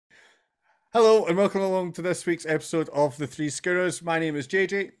Hello and welcome along to this week's episode of The Three Schooners. My name is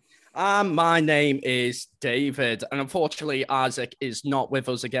JJ. My name is David, and unfortunately, Isaac is not with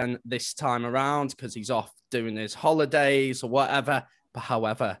us again this time around because he's off doing his holidays or whatever. But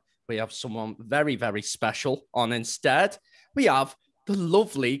however, we have someone very, very special on instead. We have the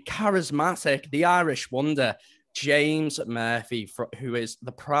lovely, charismatic, the Irish wonder, James Murphy, who is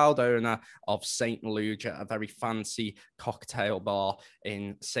the proud owner of St Luja, a very fancy cocktail bar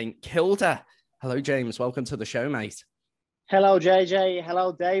in St Kilda. Hello, James. Welcome to the show, mate. Hello, JJ.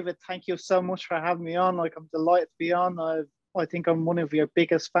 Hello, David. Thank you so much for having me on. I'm delighted to be on. I think I'm one of your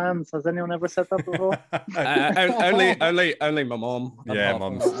biggest fans. Has anyone ever said that before? Only my mom. Yeah,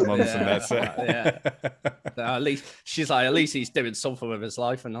 mum's and that's it. Yeah. At least she's like, at least he's doing something with his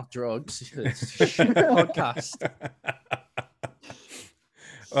life and not drugs. It's a shit podcast.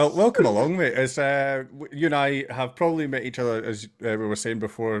 Well, welcome along, mate. As you and I have probably met each other, as we were saying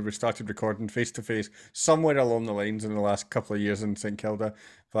before we started recording, face to face, somewhere along the lines in the last couple of years in St Kilda.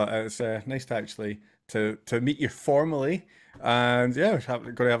 But it's nice to actually to meet you formally, and yeah,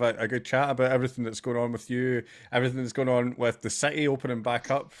 we're going to have a good chat about everything that's going on with you, everything that's going on with the city opening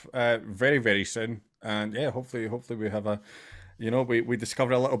back up very, very soon. And yeah, hopefully we have we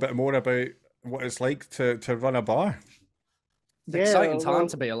discover a little bit more about what it's like to run a bar. It's an exciting time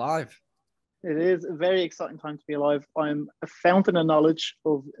to be alive. It is a very exciting time to be alive. I'm a fountain of knowledge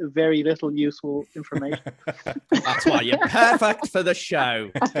of very little useful information. That's why you're perfect for the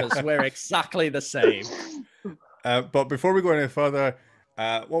show, because we're exactly the same. But before we go any further,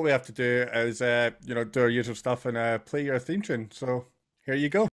 what we have to do is do our usual stuff and play your theme tune. So here you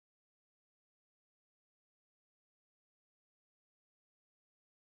go.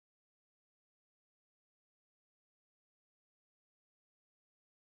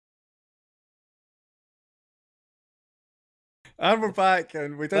 And we're back,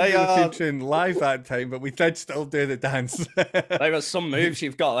 and we didn't do the theme tune live that time, but we did still do the dance. There were some moves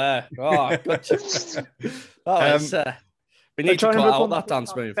you've got there. Oh, good. We need to cut out that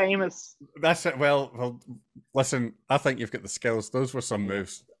dance move. Famous. That's it. Well, listen, I think you've got the skills. Those were some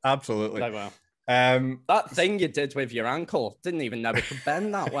moves. Absolutely. They were. That thing you did with your ankle, didn't even know it could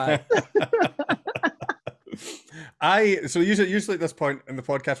bend that way. So usually at this point in the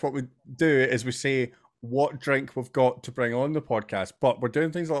podcast, what we do is we say what drink we've got to bring on the podcast, but we're doing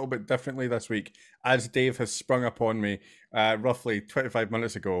things a little bit differently this week, as Dave has sprung upon me roughly 25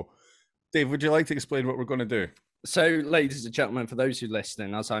 minutes ago. Dave, would you like to explain what we're going to do? So, ladies and gentlemen, for those who are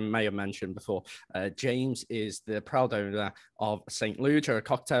listening, as I may have mentioned before, James is the proud owner of St Luja, a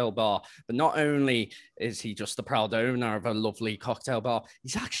cocktail bar. But not only is he just the proud owner of a lovely cocktail bar,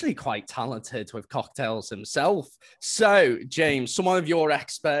 he's actually quite talented with cocktails himself. So, James, someone of your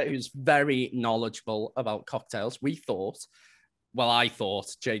expert who's very knowledgeable about cocktails, I thought,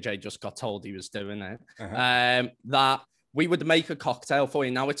 JJ just got told he was doing it, that we would make a cocktail for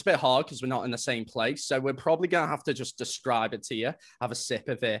you. Now, it's a bit hard because we're not in the same place. So we're probably going to have to just describe it to you, have a sip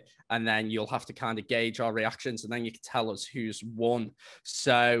of it, and then you'll have to kind of gauge our reactions, and then you can tell us who's won.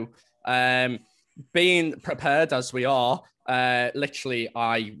 So being prepared as we are, literally,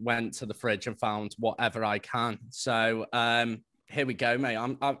 I went to the fridge and found whatever I can. So here we go, mate.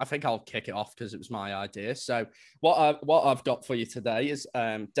 I think I'll kick it off because it was my idea. So what I've got for you today is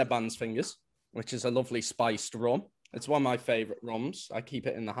Dead Man's Fingers, which is a lovely spiced rum. It's one of my favourite rums. I keep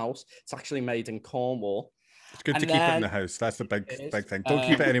it in the house. It's actually made in Cornwall. It's good to keep it in the house. That's the big thing. Don't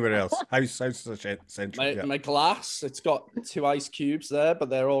keep it anywhere else. House is essential. My glass, it's got 2 ice cubes there, but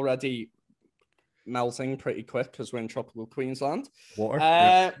they're already melting pretty quick because we're in tropical Queensland. Water.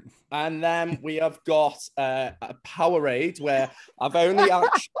 And then we have got a Powerade where I've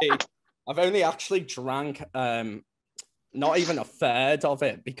only actually drank not even a third of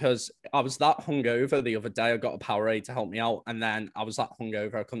it because I was that hungover the other day. I got a Powerade to help me out, and then I was that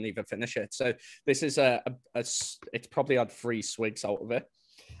hungover I couldn't even finish it. So this is it's probably had 3 swigs out of it.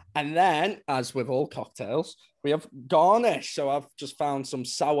 And then, as with all cocktails, we have garnish. So I've just found some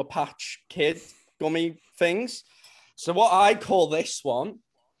Sour Patch Kid gummy things. So what I call this one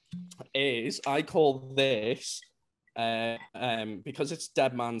is because it's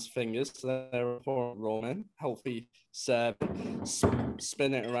Dead Man's Fingers, so they're pouring rum in, healthy serve,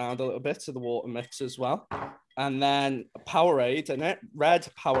 spin it around a little bit to the water mix as well. And then Powerade in it, red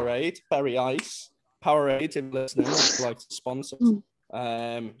Powerade, berry ice. Powerade, if you're listening, I'd like to sponsor.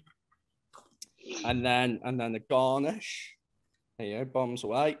 And then the garnish. There you go, bombs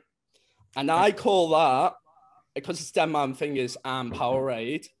away. And I call that, because it's Dead Man Fingers and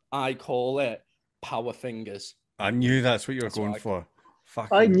Powerade, I call it Power Fingers. I knew that's what you were going for.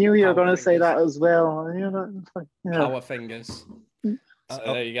 I knew you were going to say that as well. Power Fingers. So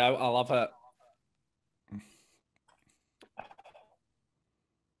there you go. I'll have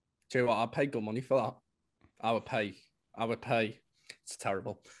Do you know what? I'd pay good money for that. I would pay. It's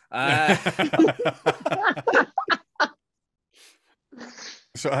terrible.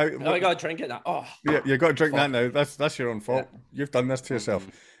 So how? I got to drink it now. Oh, yeah, you got to drink that now. That's your own fault. Yeah. You've done this to yourself.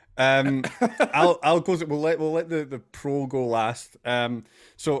 I'll go. We'll let the pro go last.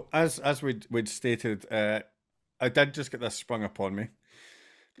 So as we'd stated, I did just get this sprung upon me,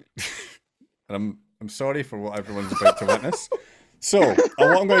 and I'm sorry for what everyone's about to witness. So what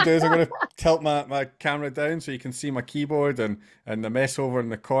I'm going to do is I'm going to tilt my camera down so you can see my keyboard and the mess over in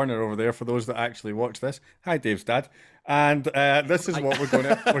the corner over there for those that actually watch this. Hi, Dave's dad, and this is what we're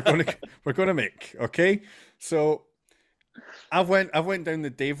going to make. Okay, so I went down the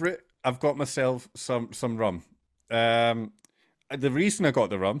Dave route. I've got myself some rum. The reason I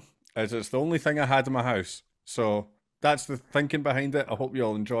got the rum is it's the only thing I had in my house. So that's the thinking behind it. I hope you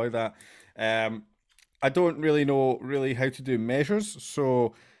all enjoy that. I don't really know how to do measures,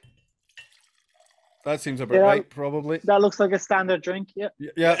 so that seems about right, probably. That looks like a standard drink, yeah.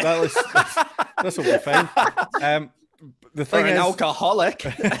 Yeah, this will be fine. The thing is, an alcoholic.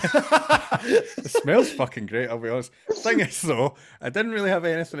 It smells fucking great, I'll be honest. The thing is, though, I didn't really have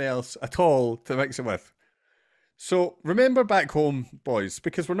anything else at all to mix it with. So remember back home, boys,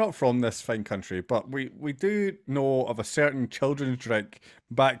 because we're not from this fine country, but we do know of a certain children's drink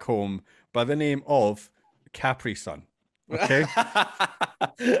back home by the name of Capri Sun. Okay?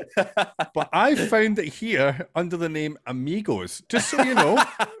 But I found it here under the name Amigos. Just so you know,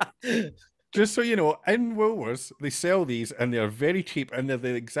 in Woolworths, they sell these and they're very cheap and they're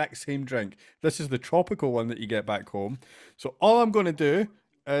the exact same drink. This is the tropical one that you get back home. So all I'm going to do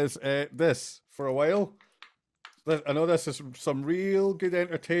is this for a while. I know this is some real good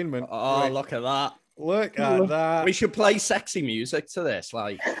entertainment. Oh, right. Look at that. Look at that. We should play sexy music to this,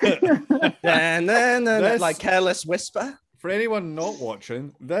 like, like Careless Whisper. For anyone not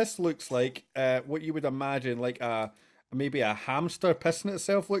watching, this looks like what you would imagine like maybe a hamster pissing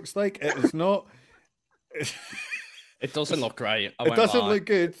itself looks like. It is not. It doesn't look great. It doesn't look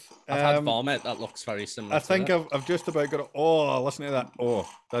good. I've had vomit that looks very similar. I think I've just about got it. Oh, listen to that. Oh,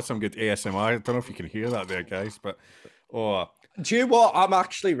 that's some good ASMR. I don't know if you can hear that there, guys, but oh. Do you know what? I'm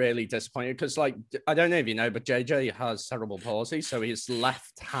actually really disappointed because, like, I don't know if you know, but JJ has cerebral palsy, so his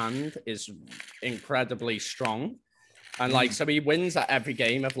left hand is incredibly strong. And, like, so he wins at every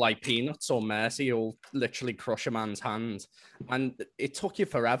game of, like, Peanuts or Mercy. He'll literally crush a man's hand. And it took you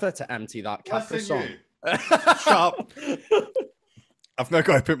forever to empty that Capri Sun. Shut up. I've now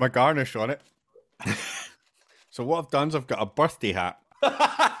got to put my garnish on it. So what I've done is I've got a birthday hat.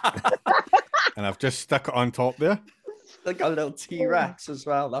 And I've just stuck it on top there. Like a little T-Rex as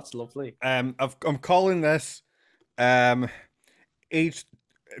well. That's lovely. I'm calling this aged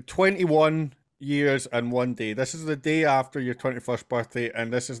 21 years and 1 day. This is the day after your 21st birthday,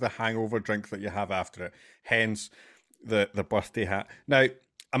 and this is the hangover drink that you have after it. Hence the birthday hat. Now,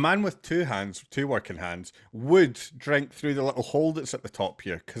 a man with two working hands, would drink through the little hole that's at the top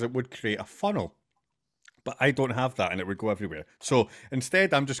here because it would create a funnel. But I don't have that, and it would go everywhere. So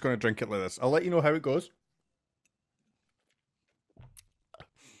instead, I'm just going to drink it like this. I'll let you know how it goes.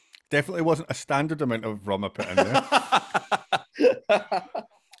 Definitely wasn't a standard amount of rum I put in there.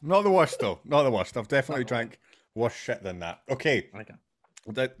 Not the worst, though. Not the worst. I've definitely drank worse shit than that. Okay.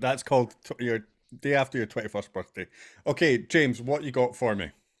 That's called your day after your 21st birthday. Okay, James, what you got for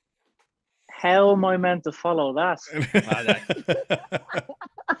me? How am I meant to follow that?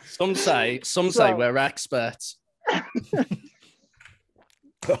 Some say we're experts.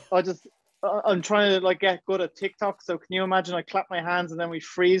 I'm trying to like get good at TikTok. So can you imagine I clap my hands and then we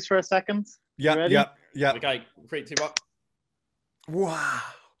freeze for a second? Yeah. Okay, 3, 2, 1. Wow.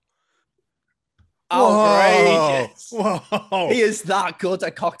 Outrageous. Whoa. He is that good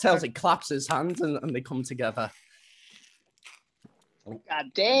at cocktails. He claps his hands and they come together.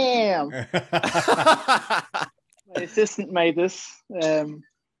 God damn. My assistant made this.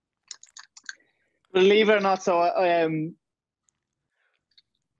 Believe it or not, so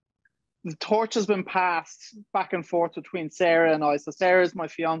the torch has been passed back and forth between Sarah and I. So Sarah is my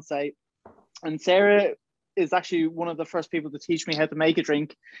fiance, and Sarah is actually one of the first people to teach me how to make a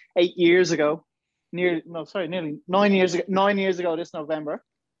drink 8 years ago. Nearly 9 years ago. 9 years ago this November.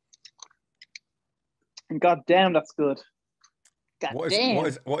 And god damn, that's good. What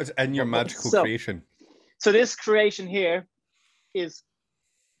is in your magical creation? So this creation here is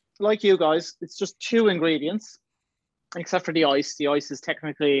like you guys. It's just 2 ingredients. Except for the ice. The ice is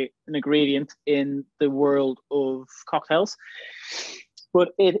technically an ingredient in the world of cocktails.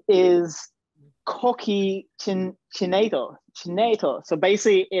 But it is cookie cinato. So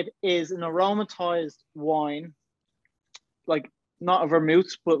basically it is an aromatized wine, like not a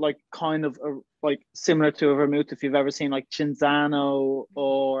vermouth, but like kind of like similar to a vermouth. If you've ever seen like Cinzano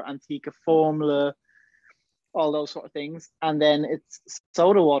or Antica Formula, all those sort of things. And then it's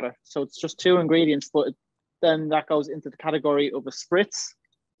soda water. So it's just two ingredients, but then that goes into the category of a spritz.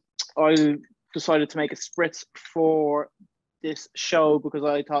 I decided to make a spritz for this show because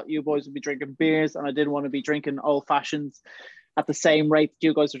I thought you boys would be drinking beers and I didn't want to be drinking old fashions at the same rate that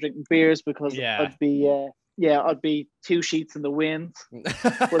you guys are drinking beers, because I'd be two sheets in the wind.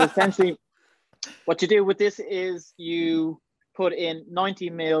 But essentially what you do with this is you put in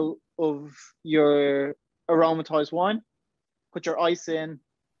 90 ml of your aromatized wine, put your ice in,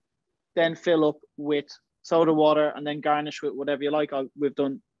 then fill up with soda water, and then garnish with whatever you like. We've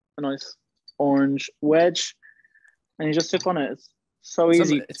done a nice orange wedge, and you just sip on it. It's so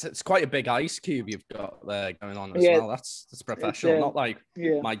easy. It's quite a big ice cube you've got there going on as well. That's professional, not like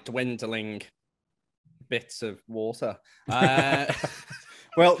my dwindling bits of water.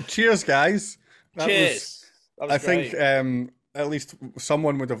 Well, cheers, guys. Cheers. I think at least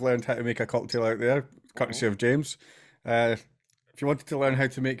someone would have learned how to make a cocktail out there, courtesy of James. If you wanted to learn how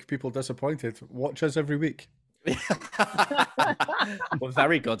to make people disappointed, watch us every week. We're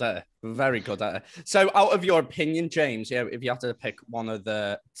very good at it. Very good at it. So, out of your opinion, James, if you had to pick one of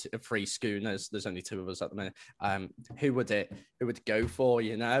the three schooners, there's only two of us at the minute. Who would it go for?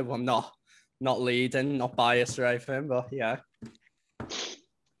 You know, I'm not leading, not biased or anything, but yeah,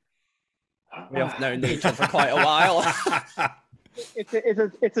 we have known each other for quite a while.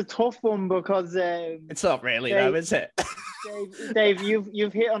 It's a tough one because it's not really though, is it? Dave,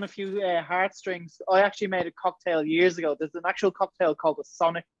 you've hit on a few heartstrings. I actually made a cocktail years ago. There's an actual cocktail called a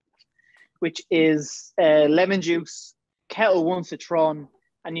Sonic, which is lemon juice, Kettle One citron,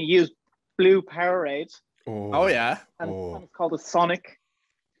 and you use blue Powerade. Oh yeah, and it's called a Sonic.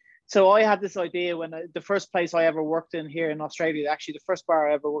 So I had this idea when the first place I ever worked in here in Australia, actually the first bar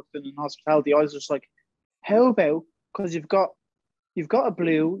I ever worked in hospitality, I was just like, how about, because you've got a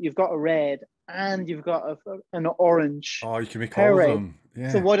blue, you've got a red, and you've got an orange. Oh, you can make all of them. Yeah.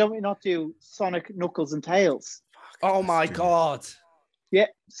 So why don't we not do Sonic Knuckles and Tails? Oh my God. Yeah.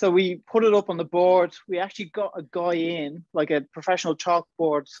 So we put it up on the board. We actually got a guy in, like a professional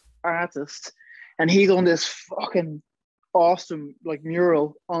chalkboard artist, and he done this fucking awesome like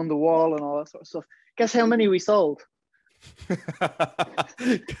mural on the wall and all that sort of stuff. Guess how many we sold?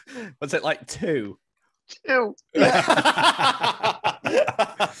 Was it like two? Two. Do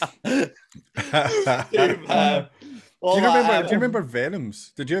you remember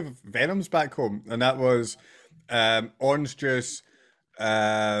Venoms? Did you have Venoms back home? And that was orange juice,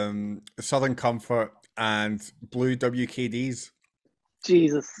 Southern Comfort, and blue WKDs.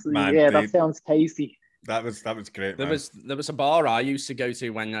 Jesus, man, that sounds tasty. That was great. There was a bar I used to go to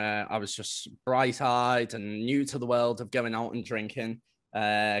when I was just bright-eyed and new to the world of going out and drinking.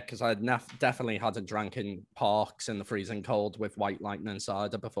 Because I'd definitely had a drink in parks in the freezing cold with White Lightning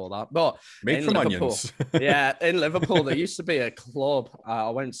cider before that. But made from Liverpool, onions. yeah, in Liverpool there used to be a club. I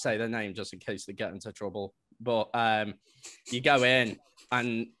won't say the name just in case they get into trouble. But you go in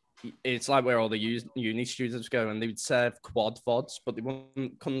and it's like where all the uni students go, and they'd serve quad vods, but they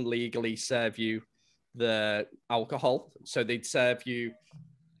couldn't legally serve you the alcohol. So they'd serve you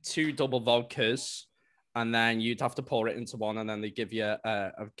 2 double vodkas, and then you'd have to pour it into one, and then they give you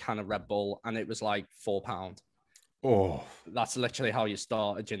a can of Red Bull, and it was like £4. Oh, that's literally how you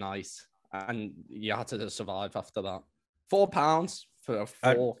started your night, and you had to survive after that. £4 for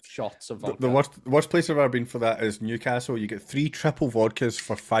 4 shots of vodka. The worst place I've ever been for that is Newcastle. You get 3 triple vodkas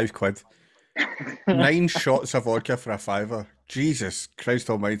for £5. 9 shots of vodka for £5. Jesus Christ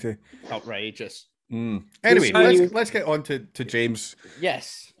Almighty! Outrageous. Anyway, let's get on to James.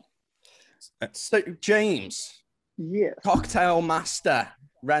 Yes. So James, cocktail master,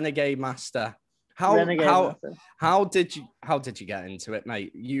 renegade master. How did you get into it,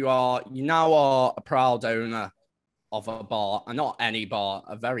 mate? You now are a proud owner of a bar, and not any bar,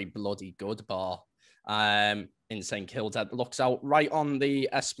 a very bloody good bar, in St Kilda. It looks out right on the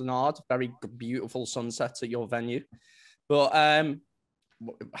Esplanade. Very beautiful sunsets at your venue. But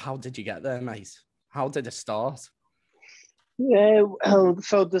how did you get there, mate? How did it start? Yeah, well,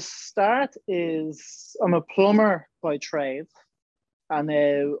 so the start is I'm a plumber by trade, and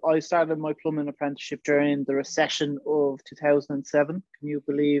I started my plumbing apprenticeship during the recession of 2007. Can you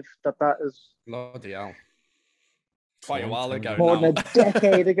believe that is bloody hell? Quite a while ago. More than a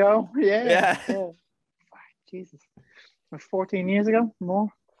decade ago. Yeah. Jesus, 14 years ago, more.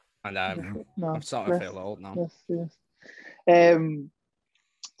 I know. No, I'm starting to feel old now. Yes.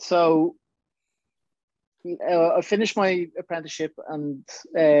 So I finished my apprenticeship, and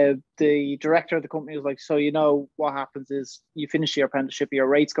the director of the company was like, "So what happens is you finish your apprenticeship, your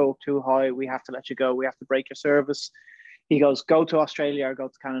rates go up too high. We have to let you go. We have to break your service." He goes, "Go to Australia or go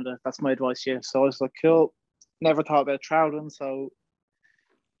to Canada. That's my advice to you." So I was like, "Cool." Never thought about traveling, so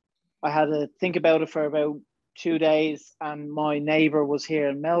I had to think about it for about 2 days. And my neighbor was here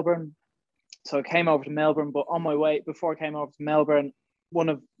in Melbourne, so I came over to Melbourne. But on my way, before I came over to Melbourne, one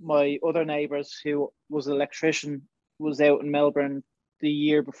of my other neighbors who was an electrician was out in Melbourne the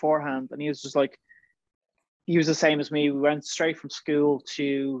year beforehand. And he was just like, he was the same as me. We went straight from school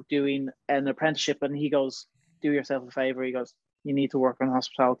to doing an apprenticeship. And he goes, "Do yourself a favor." He goes, "You need to work on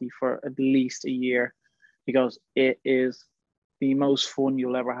hospitality for at least a year." He goes, "It is the most fun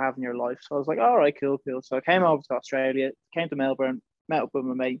you'll ever have in your life." So I was like, "All right, cool. So I came over to Australia, came to Melbourne, met up with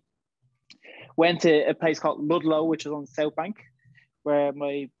my mate, went to a place called Ludlow, which is on the South Bank, where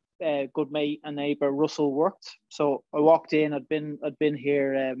my good mate and neighbor Russell worked. So I walked in. I'd been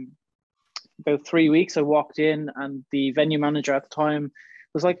here about 3 weeks. I walked in, and the venue manager at the time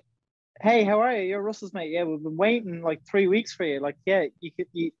was like, "Hey, how are you? You're Russell's mate. Yeah, we've been waiting like 3 weeks for you. Like, yeah, you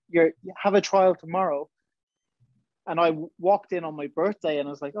have a trial tomorrow." And I walked in on my birthday, and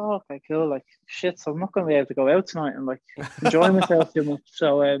I was like, "Oh, okay, cool. Like, shit, so I'm not going to be able to go out tonight and like enjoy myself too much."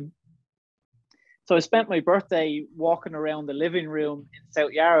 So I spent my birthday walking around the living room in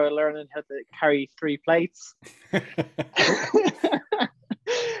South Yarra, learning how to carry 3 plates.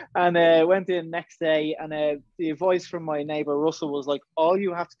 And went in next day, and the voice from my neighbor Russell was like, "All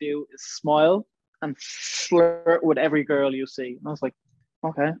you have to do is smile and flirt with every girl you see." And I was like,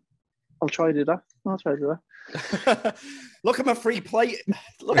 "Okay, I'll try to do that. I'll try to do that." Look at my 3 plate.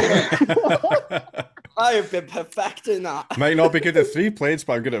 Look at me. I have been perfecting that. Might not be good at 3 plates,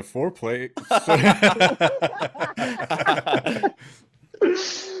 but I'm good at 4 plates.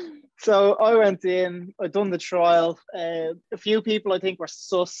 So I went in, I'd done the trial. A few people I think were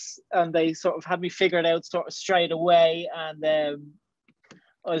sus, and they sort of had me figured out sort of straight away. And I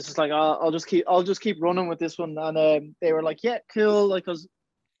was just like, I'll just keep running with this one. And they were like, "Yeah, cool." Like I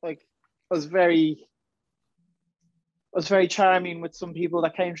was very charming with some people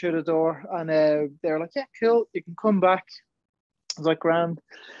that came through the door, and they were like, "Yeah, cool, you can come back." I was like, "Grand."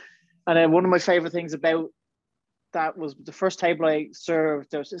 And one of my favorite things about that was the first table I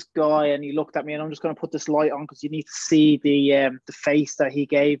served. There was this guy, and he looked at me, and I'm just going to put this light on because you need to see the face that he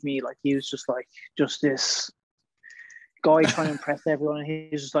gave me. Like, he was just this guy trying to impress everyone, and he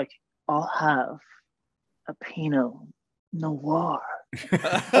was just like, "I'll have a Pinot Noir."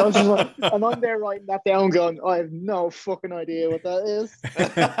 I was just like, and I'm there writing that down, going, "I have no fucking idea what that is."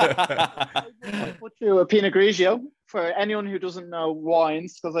 I put through a Pinot Grigio for anyone who doesn't know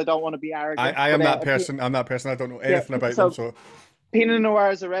wines, because I don't want to be arrogant. I am that person. I'm that person. I don't know anything about them. So Pinot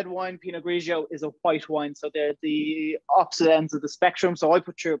Noir is a red wine. Pinot Grigio is a white wine. So they're the opposite ends of the spectrum. So I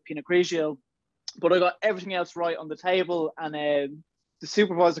put through a Pinot Grigio, but I got everything else right on the table. And the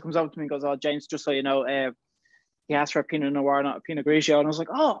supervisor comes up to me and goes, "Oh, James, just so you know, he asked for a Pinot Noir, not a Pinot Grigio." And I was like,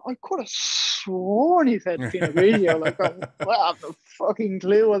 "Oh, I could have sworn he said Pinot Grigio." Like, I have no fucking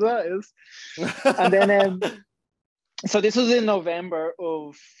clue what that is. And then, so this was in November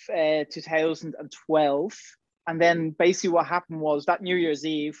of 2012. And then basically what happened was that New Year's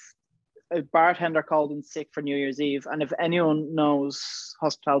Eve, a bartender called in sick for New Year's Eve. And if anyone knows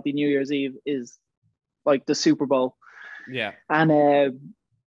hospitality, New Year's Eve is like the Super Bowl. Yeah. And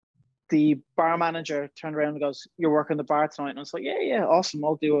the bar manager turned around and goes, "You're working the bar tonight?" And I was like, yeah, awesome,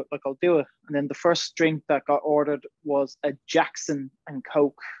 I'll do it. Like, I'll do it. And then the first drink that got ordered was a Jackson and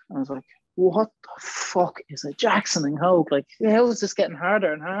Coke. And I was like, what the fuck is a Jackson and Coke? Like, how is this getting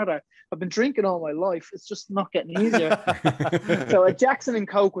harder and harder? I've been drinking all my life. It's just not getting easier. So a Jackson and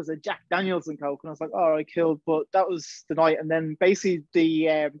Coke was a Jack Daniels and Coke. And I was like, all right, cool. But that was the night. And then basically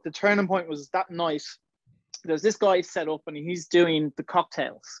the turning point was that night. There's this guy set up, and he's doing the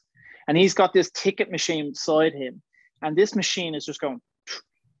cocktails. And he's got this ticket machine beside him. And this machine is just going.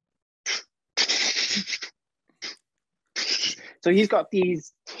 So he's got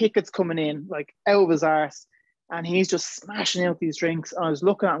these tickets coming in like out of his arse. And he's just smashing out these drinks. And I was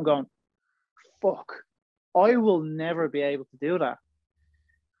looking at him going, fuck, I will never be able to do that.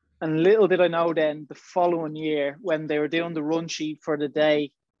 And little did I know then, the following year, when they were doing the run sheet for the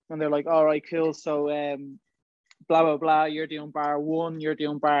day, when they're like, all right, cool. So blah, blah, blah, you're doing bar 1, you're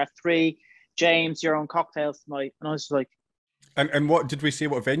doing bar 3. James, you're on cocktails tonight. And I was like, and what did we say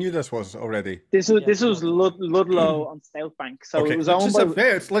what venue this was already? This was Ludlow on South Bank. So okay. It was owned by...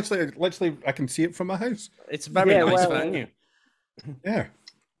 It's literally, I can see it from my house. It's a very nice venue. Yeah.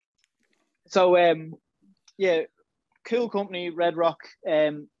 So, cool company, Red Rock.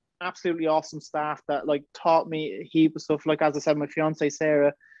 absolutely awesome staff that like taught me a heap of stuff. Like as I said, my fiance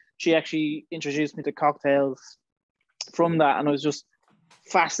Sarah, she actually introduced me to cocktails from that, and I was just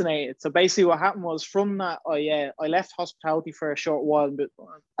fascinated. So basically, what happened was from that, I left hospitality for a short while,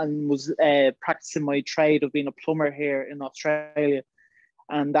 and was practicing my trade of being a plumber here in Australia,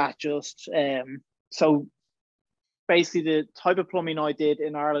 and that just so basically the type of plumbing I did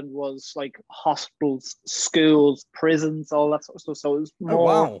in Ireland was like hospitals, schools, prisons, all that sort of stuff. So it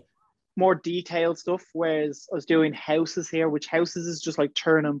was more detailed stuff. Whereas I was doing houses here, which houses is just like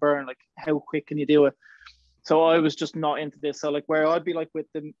turn and burn, like how quick can you do it? So I was just not into this. So like where I'd be like with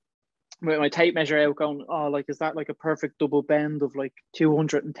my tape measure out going, oh, like, is that like a perfect double bend of like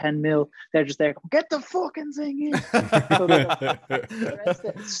 210 mil? They're just there, get the fucking thing in. So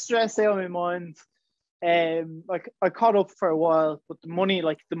like, stress out my mind. Like I caught up for a while, but the money,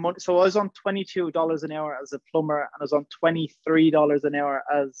 so I was on $22 an hour as a plumber, and I was on $23 an hour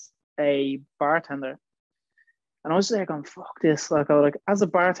as a bartender. And I was there going, fuck this. Like, as a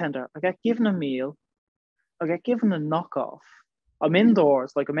bartender, I get given a meal, I get given a knockoff. I'm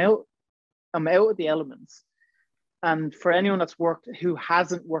indoors, like I'm out of the elements. And for anyone who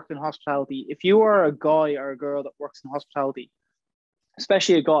hasn't worked in hospitality, if you are a guy or a girl that works in hospitality,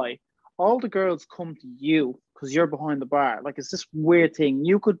 especially a guy, all the girls come to you because you're behind the bar. Like, it's this weird thing.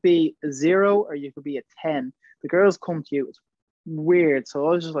 You could be a 0 or you could be a 10. The girls come to you. It's weird. So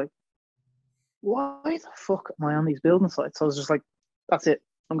I was just like, why the fuck am I on these building sites? So I was just like, that's it.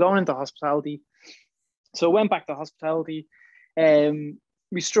 I'm going into hospitality. So I went back to hospitality.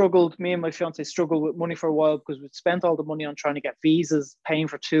 We struggled. Me and my fiance struggled with money for a while because we'd spent all the money on trying to get visas, paying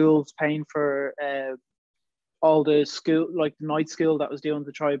for tools, paying for all the school, like the night school that I was doing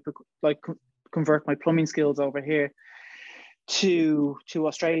to try like convert my plumbing skills over here to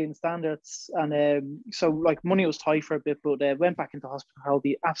Australian standards. And so like money was tight for a bit, but went back into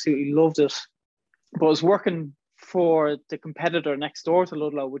hospitality, absolutely loved it. But I was working for the competitor next door to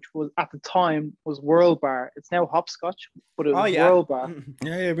Ludlow, which was at the time was World Bar. It's now Hopscotch, but it was World Bar.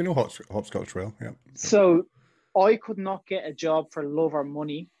 Yeah, we know Hopscotch well. Yeah. So I could not get a job for love or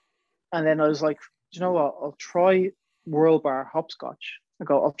money. And then I was like, do you know what? I'll try World Bar Hopscotch.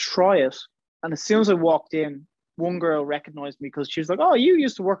 I'll try it. And as soon as I walked in, one girl recognized me because she was like, oh, you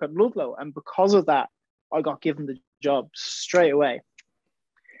used to work at Ludlow. And because of that, I got given the job straight away.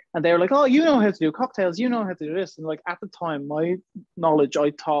 And they were like, oh, you know how to do cocktails. You know how to do this. And like at the time, my knowledge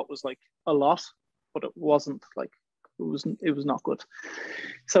I thought was like a lot, but it wasn't like, it was not good.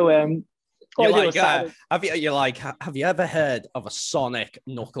 So, have you ever heard of a Sonic,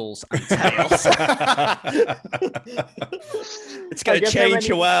 Knuckles, and Tails? It's going to change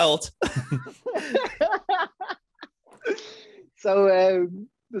your world. So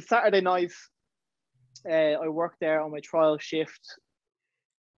the Saturday night, I worked there on my trial shift.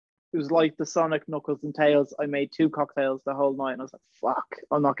 It was like the Sonic, Knuckles, and Tails. I made 2 cocktails the whole night, and I was like, fuck,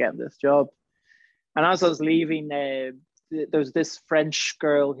 I'm not getting this job. And as I was leaving, there was this French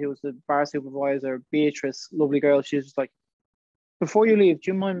girl who was the bar supervisor, Beatrice, lovely girl. She was just like, before you leave,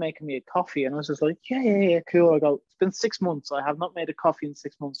 do you mind making me a coffee? And I was just like, yeah, cool. I go, it's been 6 months. I have not made a coffee in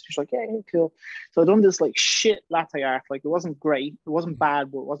 6 months. She's like, yeah, cool. So I done this like shit latte art. Like it wasn't great. It wasn't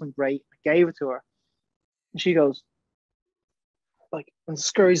bad, but it wasn't great. I gave it to her. And she goes, like, and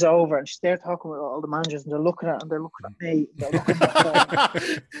scurries over, and she's there talking with all the managers, and they're looking at, and they're looking at me. They're looking at me.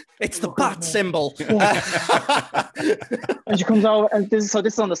 It's the bat symbol. Yeah. And she comes over, and this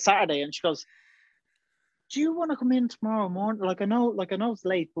is on the Saturday, and she goes, "Do you want to come in tomorrow morning? Like I know it's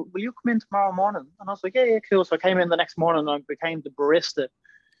late, but will you come in tomorrow morning?" And I was like, "Yeah, cool." So I came in the next morning, and I became the barista.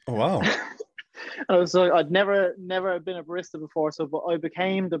 Oh wow! And I was like, I'd never been a barista before, but I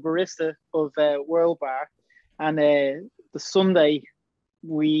became the barista of World Bar, and the Sunday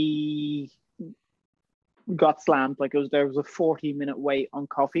we got slammed. Like there was a 40-minute wait on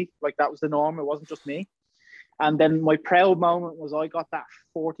coffee. Like that was the norm. It wasn't just me. And then my proud moment was I got that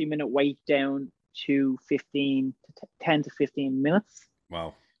 40-minute wait down to 10 to 15 minutes.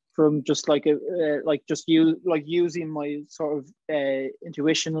 Wow. From just using my sort of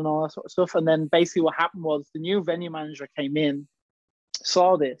intuition and all that sort of stuff. And then basically what happened was the new venue manager came in,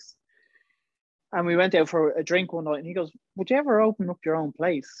 saw this, and we went out for a drink one night, and he goes, "Would you ever open up your own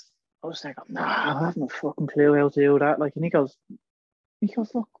place?" I was like, "Nah, I have no fucking clue how to do that." Like, and he goes,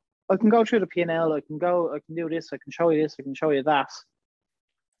 "Look, I can go through the P&L, I can do this, I can show you this, I can show you that."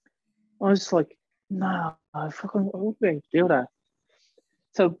 I was just like, "Nah, I won't be able to do that."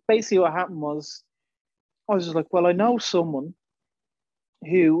 So basically what happened was, I was just like, well, I know someone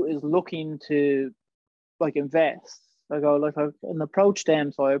who is looking to like invest. I go, like, I can approach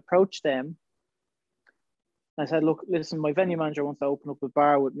them. So I approached them, I said, look, listen, my venue manager wants to open up a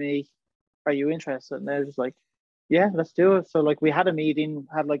bar with me. Are you interested? And they're just like, yeah, let's do it. So like we had a meeting,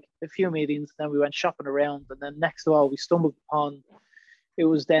 had like a few meetings, then we went shopping around, and then next of all we stumbled upon, it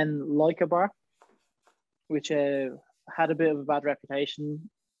was then like a bar, which had a bit of a bad reputation.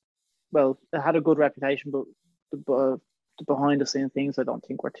 Well, it had a good reputation, but the behind the scene things I don't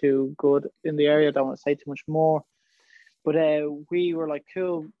think were too good in the area. I don't want to say too much more. But we were like,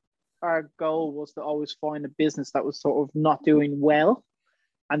 cool. Our goal was to always find a business that was sort of not doing well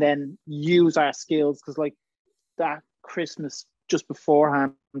and then use our skills, because like that Christmas just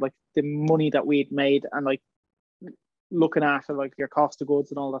beforehand, like the money that we'd made and like looking after like your cost of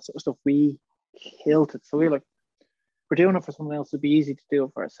goods and all that sort of stuff, we killed it. So we were like, we're doing it for someone else, it'd be easy to do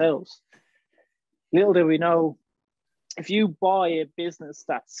it for ourselves. Little did we know, if you buy a business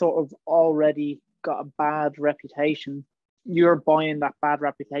that's sort of already got a bad reputation, you're buying that bad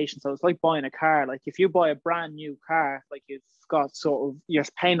reputation. So it's like buying a car. Like if you buy a brand new car, like you've got sort of, you're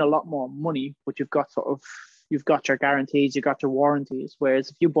paying a lot more money, but you've got your guarantees, you've got your warranties. Whereas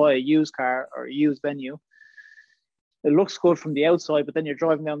if you buy a used car or a used venue, it looks good from the outside, but then you're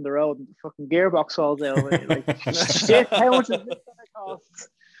driving down the road and the fucking gearbox falls out. Like, shit, how much is this going to cost?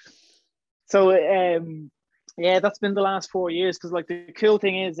 So, yeah, that's been the last 4 years. Because like the cool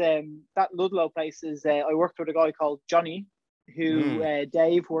thing is, that Ludlow place is, I worked with a guy called Johnny, who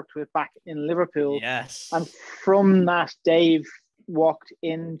Dave worked with back in Liverpool. Yes. And from that, Dave walked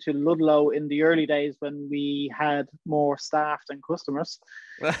into Ludlow in the early days when we had more staff than customers.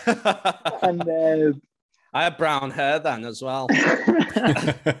 And I had brown hair then as well.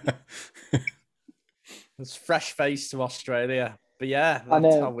 It's fresh face to Australia. But yeah,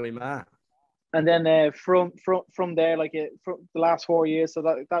 that's how we met. And then from there, like from the last 4 years, so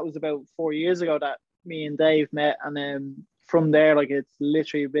that was about 4 years ago that me and Dave met. And then from there, like it's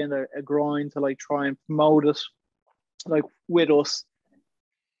literally been a grind to like try and promote it, like with us.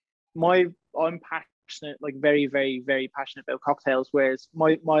 I'm passionate, like very, very, very passionate about cocktails, whereas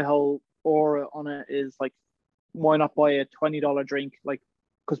my whole aura on it is like, why not buy a $20 drink? Like,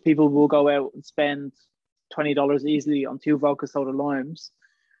 because people will go out and spend $20 easily on 2 vodka soda limes.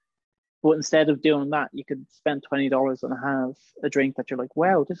 But instead of doing that, you could spend $20 and have a drink that you're like,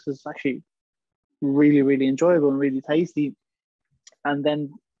 wow, this is actually really, really enjoyable and really tasty. And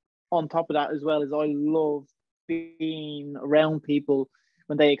then on top of that as well, is I love being around people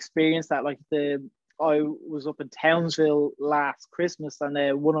when they experience that. Like I was up in Townsville last Christmas,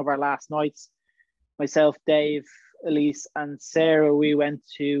 and one of our last nights, myself, Dave, Elise, and Sarah, we went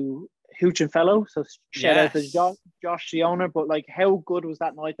to Hooch and Fellow. So shout out to Josh, the owner. But like, how good was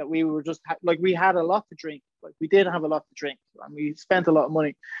that night that we were just like, we had a lot to drink. Like we did have a lot to drink, and we spent a lot of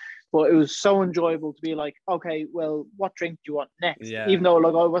money. But it was so enjoyable to be like, okay, well, what drink do you want next? Yeah. Even though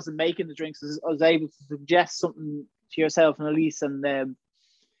like I wasn't making the drinks, I was able to suggest something to yourself and Elise, and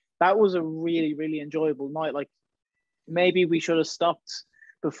that was a really, really enjoyable night. Like maybe we should have stopped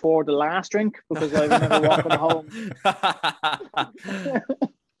before the last drink, because I remember walking home.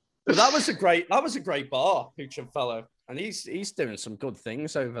 But that was a great bar, Hooch and Fellow, and he's doing some good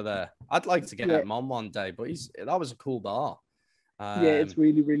things over there. I'd like to get him on one day, but that was a cool bar. Yeah, it's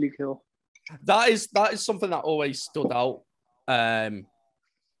really, really cool. That is something that always stood out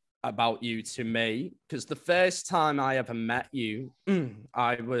about you to me, because the first time I ever met you,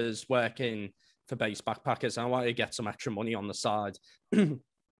 I was working for Base Backpackers, and I wanted to get some extra money on the side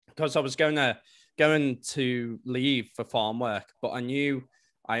because I was going to leave for farm work, but I knew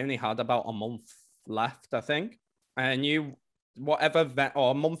I only had about a month left, I think. I knew whatever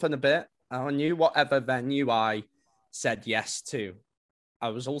or a month and a bit, I knew whatever venue I said yes to, I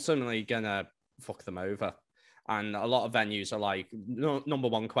was ultimately gonna fuck them over. And a lot of venues are like, number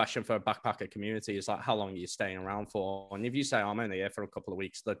one question for a backpacker community is like, how long are you staying around for? And if you say, I'm only here for a couple of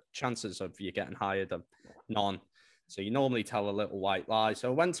weeks, the chances of you getting hired are none. So you normally tell a little white lie. So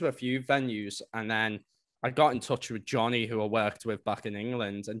I went to a few venues, and then I got in touch with Johnny, who I worked with back in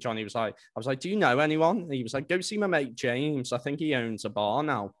England. And Johnny was like, I was like, do you know anyone? And he was like, go see my mate James. I think he owns a bar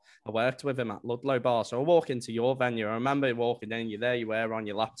now. I worked with him at Ludlow Bar. So I walk into your venue. I remember walking in, you're there, you were on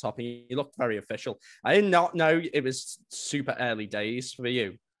your laptop, and you looked very official. I did not know it was super early days for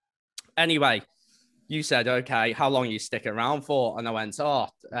you. Anyway, you said, okay, how long are you sticking around for? And I went,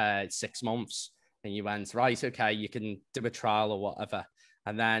 6 months. And you went, right, okay, you can do a trial or whatever.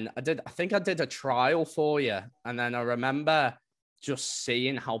 And then I think I did a trial for you. And then I remember just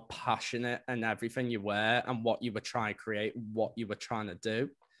seeing how passionate and everything you were and what you were trying to create, what you were trying to do.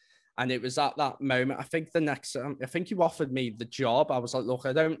 And it was at that moment, I think I think you offered me the job. I was like, look,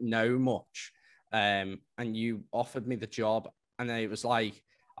 I don't know much. And you offered me the job. And then it was like,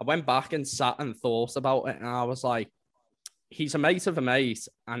 I went back and sat and thought about it, and I was like, he's a mate of a mate,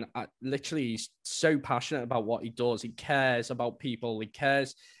 and literally he's so passionate about what he does. He cares about people. He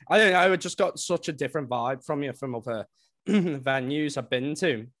cares. I don't know. I just got such a different vibe from you from other venues I've been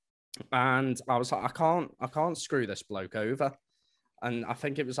to, and I was like, I can't screw this bloke over. And I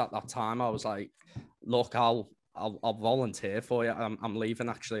think it was at that time I was like, look, I'll volunteer for you. I'm leaving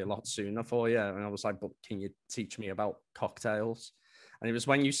actually a lot sooner for you. And I was like, but can you teach me about cocktails? And it was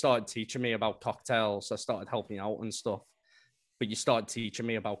when you started teaching me about cocktails, I started helping out and stuff. But you started teaching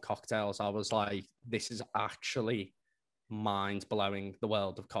me about cocktails. I was like, this is actually mind-blowing, the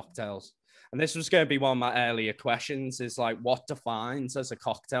world of cocktails. And this was going to be one of my earlier questions, is like, what defines as a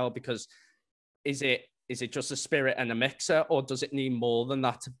cocktail? Because is it just a spirit and a mixer, or does it need more than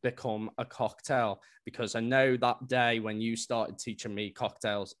that to become a cocktail? Because I know that day when you started teaching me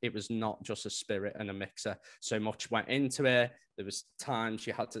cocktails, it was not just a spirit and a mixer. So much went into it. There was times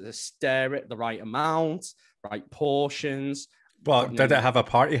you had to stir it the right amount, right portions. But did it have a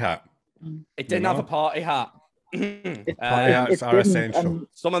party hat? It didn't have a party hat. Party hats are essential.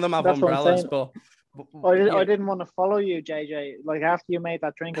 Some of them have umbrellas, but I didn't want to follow you, JJ. Like after you made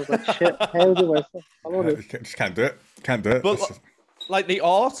that drink, I was like, shit, how do I follow this? Just can't do it. But like the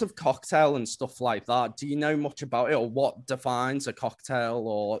art of cocktail and stuff like that, do you know much about it, or what defines a cocktail,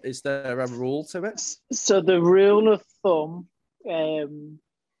 or is there a rule to it? So the rule of thumb,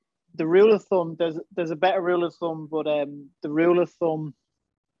 there's a better rule of thumb, but the rule of thumb,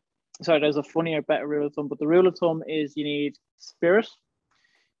 sorry, there's a funnier, better rule of thumb, but the rule of thumb is you need spirit,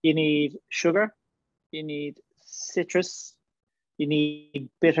 you need sugar, you need citrus, you need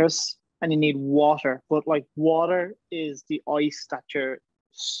bitters, and you need water. But like water is the ice that you're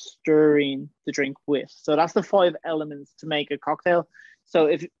stirring the drink with. So that's the 5 elements to make a cocktail.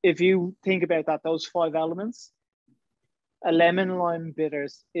 So if you think about that, those 5 elements, a lemon lime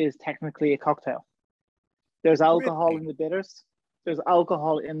bitters is technically a cocktail. There's alcohol in the bitters. There's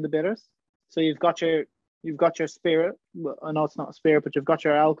alcohol in the bitters. So you've got your spirit. Well, I know it's not a spirit, but you've got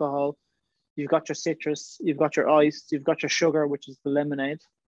your alcohol. You've got your citrus. You've got your ice. You've got your sugar, which is the lemonade,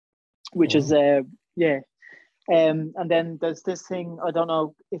 which is and then there's this thing. I don't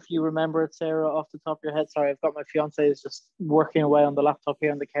know if you remember it, Sarah, off the top of your head. Sorry, I've got my fiance is just working away on the laptop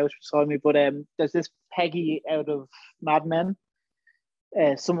here on the couch beside me. But there's this Peggy out of Mad Men.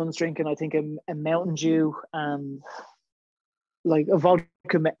 Someone's drinking, I think, a Mountain Dew and like a vodka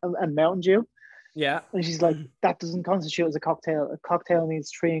and Mountain Dew. Yeah. And she's like, that doesn't constitute as a cocktail. A cocktail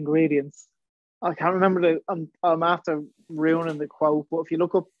needs 3 ingredients. I can't remember I'm after ruining the quote, but if you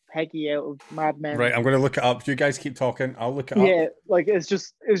look up Peggy out of Mad Men. Right, I'm going to look it up. You guys keep talking. I'll look it up. Yeah, like it was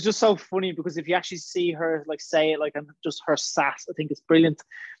just so funny because if you actually see her like say it, like, and just her sass, I think it's brilliant.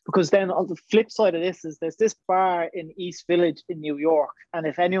 Because then on the flip side of this is there's this bar in East Village in New York, and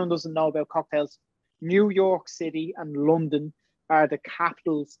if anyone doesn't know about cocktails, New York City and London are the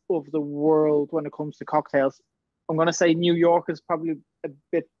capitals of the world when it comes to cocktails. I'm going to say New York is probably a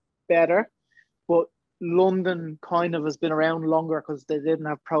bit better, but London kind of has been around longer because they didn't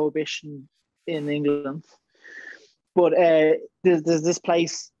have prohibition in England. But there's this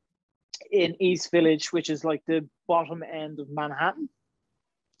place in East Village, which is like the bottom end of Manhattan,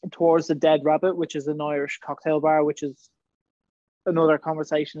 towards the Dead Rabbit, which is an Irish cocktail bar, which is another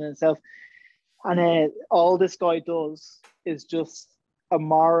conversation in itself. And all this guy does is just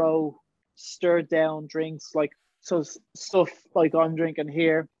Amaro stirred down drinks, like so stuff like I'm drinking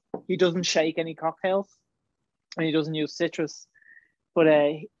here. He doesn't shake any cocktails, and he doesn't use citrus. But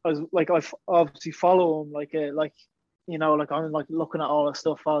I was like, I obviously follow him, like you know, like I'm like looking at all the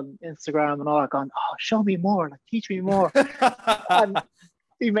stuff on Instagram and all that, going, oh, show me more, like teach me more. And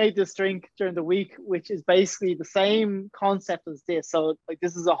he made this drink during the week, which is basically the same concept as this. So like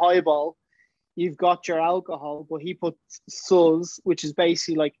this is a highball. You've got your alcohol, but he puts Suze, which is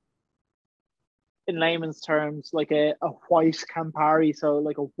basically like, in layman's terms, like a white Campari, so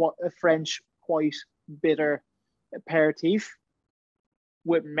like a French white bitter aperitif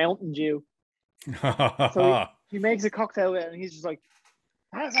with Mountain Dew. So he makes a cocktail with it, and he's just like,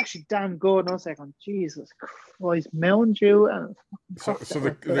 that's actually damn good. And I was like, oh, Jesus Christ, Mountain Dew. And so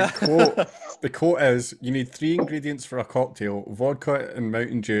the quote is, you need 3 ingredients for a cocktail. Vodka and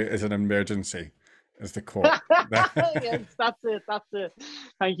Mountain Dew is an emergency, is the quote. Yes, that's it.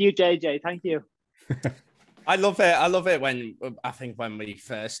 Thank you, JJ. Thank you. I love it when we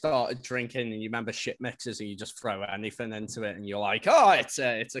first started drinking, and you remember shit mixers and you just throw anything into it and you're like, oh, it's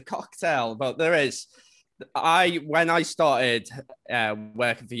a cocktail. But when I started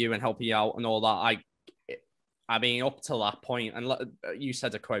working for you and helping you out and all that, I mean, up to that point, and you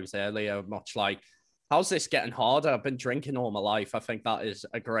said a quote earlier, much like, how's this getting harder? I've been drinking all my life. I think that is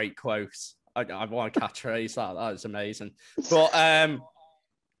a great quote. I want to catchphrase that. That is amazing. But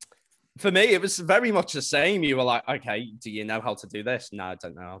for me, it was very much the same. You were like, okay, do you know how to do this? No, I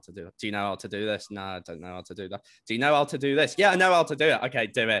don't know how to do it. Do you know how to do this? No, I don't know how to do that. Do you know how to do this? Yeah, I know how to do it. Okay,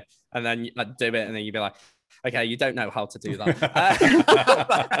 do it. And then I'd do it. And then you'd be like, okay, you don't know how to do that.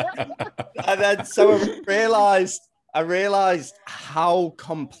 And then so I realized how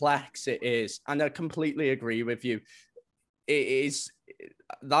complex it is. And I completely agree with you.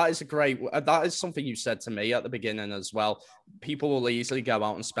 That is something you said to me at the beginning as well. People will easily go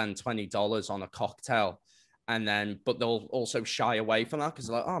out and spend $20 on a cocktail, but they'll also shy away from that because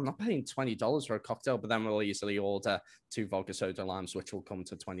they're like, oh, I'm not paying $20 for a cocktail, but then we'll easily order 2 vodka soda limes, which will come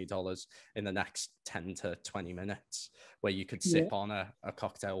to $20 in the next 10 to 20 minutes, where you could sip on a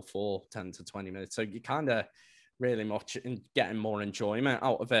cocktail for 10 to 20 minutes. So you kind of really much getting more enjoyment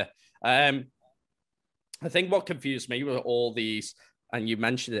out of it. I think what confused me were all these, and you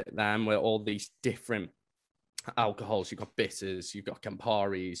mentioned it then, were all these different alcohols. You've got bitters, you've got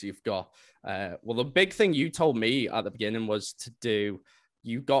Camparis, you've got, well, the big thing you told me at the beginning was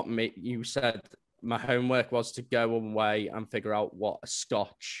you said my homework was to go away and figure out what a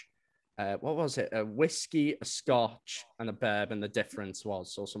Scotch, what was it? A whiskey, a Scotch, and a bourbon, the difference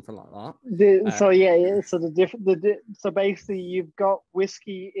was, or something like that. So basically you've got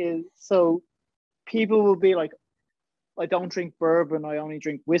whiskey so people will be like, I don't drink bourbon, I only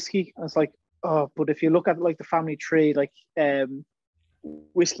drink whiskey. And it's like, oh, but if you look at like the family tree, like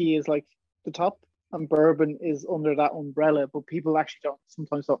whiskey is like the top and bourbon is under that umbrella, but people actually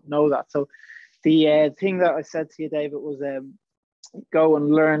sometimes don't know that. So the thing that I said to you, David, was go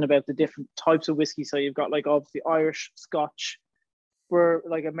and learn about the different types of whiskey. So you've got like obviously Irish, Scotch,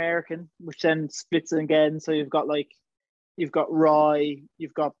 like American, which then splits again. So you've got rye,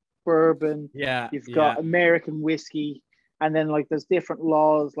 you've got bourbon, you've got American whiskey, and then like there's different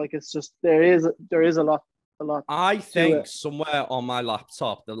laws. Like it's just there is a lot. I think somewhere on my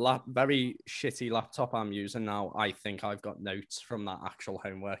laptop, very shitty laptop I'm using now, I think I've got notes from that actual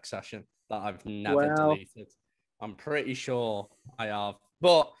homework session that I've never deleted. I'm pretty sure I have,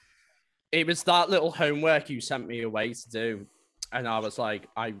 but it was that little homework you sent me away to do, and I was like,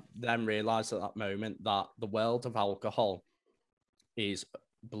 I then realized at that moment that the world of alcohol is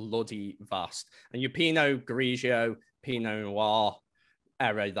bloody vast, and your Pinot Grigio, Pinot Noir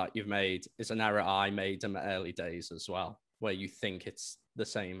error that you've made is an error I made in the early days as well, where you think it's the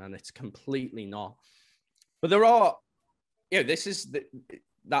same and it's completely not. But there are, this is the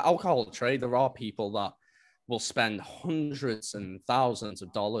alcohol trade. There are people that will spend hundreds and thousands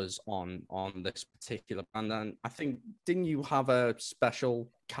of dollars on this particular brand. And I think, didn't you have a special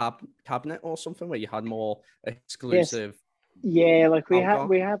cabinet or something where you had more exclusive? Yes. Yeah, like we have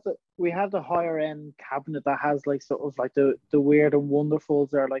the higher end cabinet that has like sort of like the weird and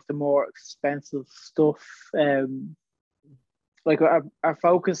wonderfuls, or like the more expensive stuff. Like our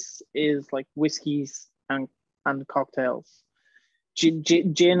focus is like whiskeys and cocktails.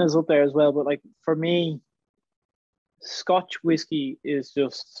 Gin is up there as well, but like for me, Scotch whiskey is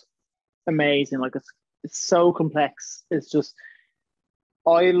just amazing. Like it's so complex. It's just,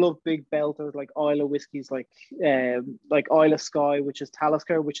 I love big belters like Isla whiskies, like Isla Sky, which is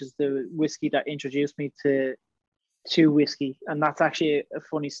Talisker, which is the whiskey that introduced me to whiskey, and that's actually a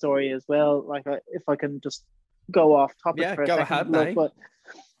funny story as well. Like if I can just go off topic for a second, ahead, mate.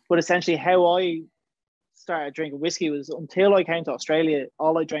 But essentially, how I started drinking whiskey was, until I came to Australia,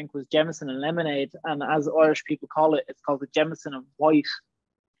 all I drank was Jameson and lemonade, and as Irish people call it, it's called the Jameson and White.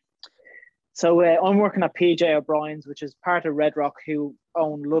 So I'm working at PJ O'Brien's, which is part of Red Rock, who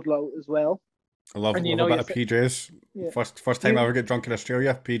own Ludlow as well. I love a bit of PJ's. Yeah. First time I ever get drunk in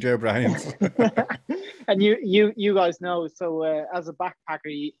Australia, PJ O'Brien's. And you guys know, so as a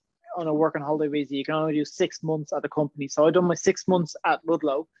backpacker on a working holiday visa, you can only do 6 months at a company. So I done my 6 months at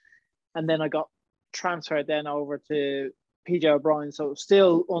Ludlow, and then I got transferred then over to PJ O'Brien. So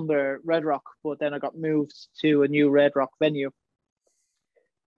still under Red Rock, but then I got moved to a new Red Rock venue.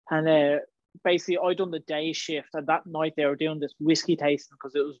 And basically I done the day shift, and that night they were doing this whiskey tasting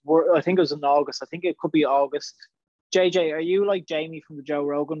because it was, I think it was in August. I think it could be August. JJ, are you like Jamie from the Joe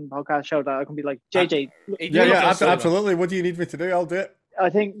Rogan podcast show, that I can be like, JJ? Absolutely. What do you need me to do? I'll do it. I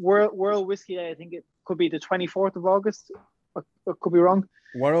think World Whiskey Day, I think it could be the 24th of August. I could be wrong.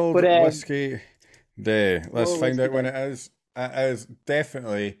 World Whiskey Day. Let's find out when it is. It is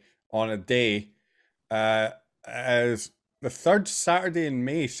definitely on a day. It is the third Saturday in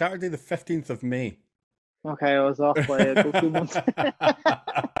May. Saturday the 15th of May. Okay, I was off by a good 2 months.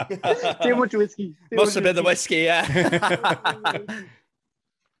 Too much whiskey. Must have been the whiskey, yeah.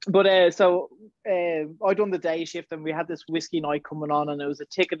 But so I done the day shift, and we had this whiskey night coming on, and it was a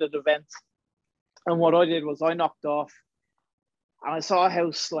ticketed event. And what I did was I knocked off, and I saw how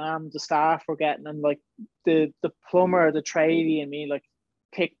slammed the staff were getting, and like the plumber, the tradie, and me like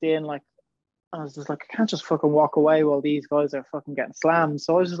kicked in. Like I was just like, I can't just fucking walk away while these guys are fucking getting slammed.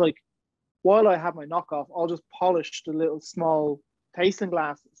 So I was just like, while I have my knockoff, I'll just polish the little small tasting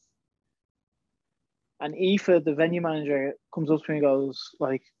glasses. And Aoife, the venue manager, comes up to me and goes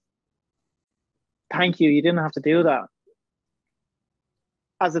like, "Thank you, you didn't have to do that.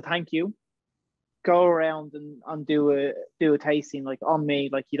 As a thank you, go around and do a tasting like on me,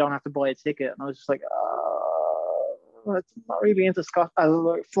 like you don't have to buy a ticket." And I was just like, it's not really into Scotch. I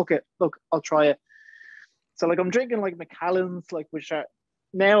was like, fuck it, look, I'll try it. So like I'm drinking like Macallan's, like which are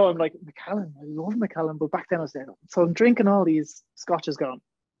now I'm like Macallan, I love Macallan, but back then I was there. So I'm drinking all these scotches going,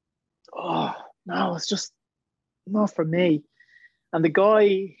 oh no, it's just not for me. And the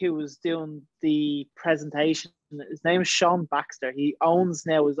guy who was doing the presentation, his name is Sean Baxter. He owns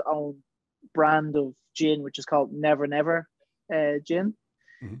now his own brand of gin, which is called Never Never gin,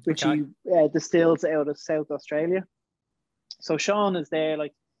 which he distills out of South Australia. So Sean is there,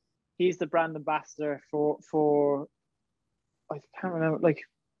 like he's the brand ambassador for I can't remember, like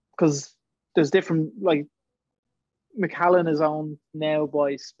because there's different, like Macallan is owned now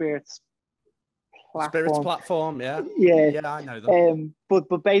by Spirits platform, yeah, I know them.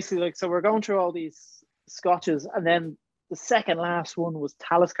 But basically, like, so we're going through all these scotches, and then the second last one was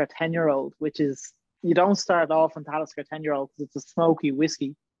Talisker 10-year-old, which is, you don't start off on Talisker 10-year-old because it's a smoky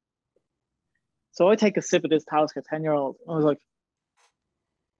whiskey. So I take a sip of this Talisker 10-year-old, and I was like,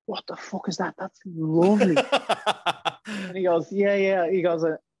 what the fuck is that? That's lovely. And he goes, yeah. He goes,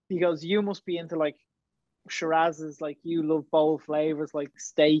 you must be into like Shirazes, like you love bold flavors like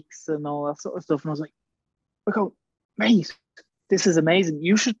steaks and all that sort of stuff. And I was like, I go, mate, this is amazing.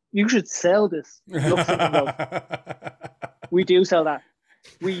 You should sell this. Looks at him, goes, we do sell that.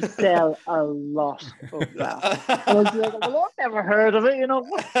 We sell a lot of that. And I was like, well, I've never heard of it. You know,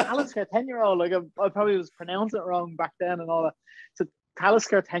 what's Talisker 10-year-old? Like I probably was pronouncing it wrong back then and all that. So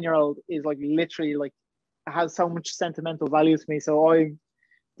Talisker 10-year-old is like literally like, it has so much sentimental value to me. So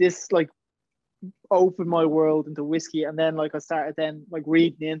this like opened my world into whiskey, and then like I started then like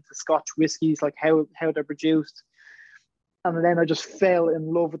reading into Scotch whiskies, like how they're produced, and then I just fell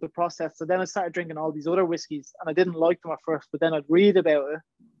in love with the process. So then I started drinking all these other whiskies, and I didn't like them at first, but then I'd read about it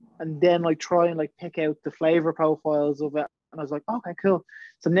and then like try and like pick out the flavor profiles of it, and I was like, okay, cool.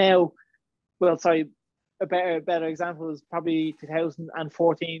 So now, well, sorry, a better example is probably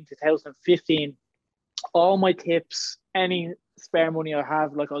 2014, 2015. All my tips, any spare money I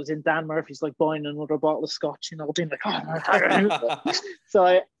have, like I was in Dan Murphy's, like buying another bottle of scotch, you know, being like, oh.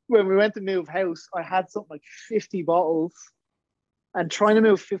 So when we went to move house, I had something like 50 bottles, and trying to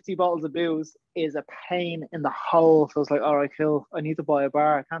move 50 bottles of booze is a pain in the hole. So I was like, all right, cool, I need to buy a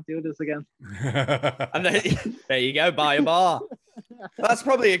bar. I can't do this again. And then, there you go, buy a bar. That's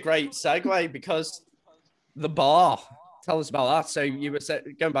probably a great segue, because the bar, tell us about that. So you were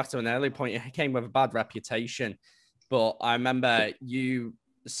going back to an earlier point, it came with a bad reputation, but I remember you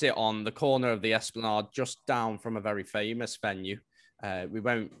sit on the corner of the Esplanade just down from a very famous venue. We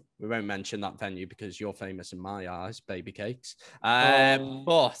won't mention that venue because you're famous in my eyes, Baby Cakes. But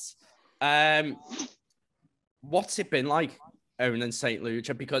what's it been like owning St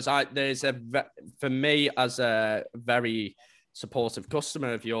Luja? Because for me, as a very supportive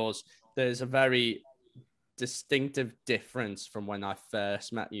customer of yours, there's a very distinctive difference from when I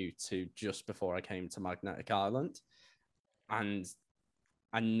first met you to just before I came to Magnetic Island. And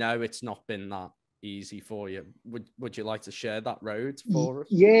I know it's not been that easy for you. Would you like to share that road for us?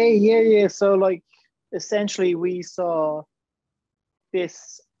 Yeah. So like essentially we saw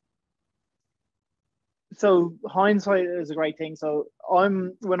this. So hindsight is a great thing. So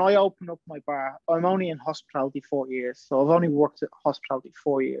when I opened up my bar, I'm only in hospitality 4 years. So I've only worked at hospitality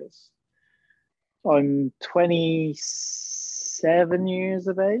 4 years. I'm 27 years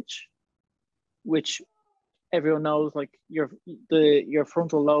of age, which everyone knows, like your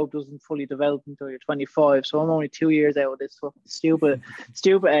frontal lobe doesn't fully develop until you're 25. So I'm only 2 years out of this stupid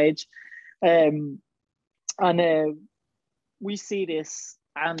age. We see this,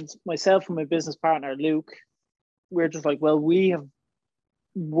 and myself and my business partner, Luke, we're just like, well, we have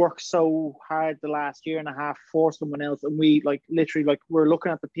worked so hard the last year and a half for someone else, and we like literally like we're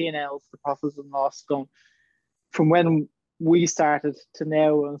looking at the P&Ls, the profits and loss, going from when we started to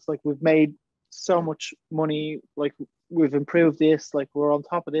now, and it's like we've made so much money, like we've improved this, like we're on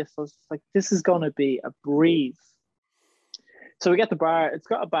top of this. So it's like, this is going to be a breeze. So we get the bar, it's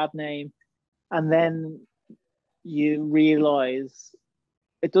got a bad name, and then you realize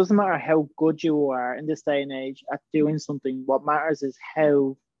it doesn't matter how good you are in this day and age at doing something. What matters is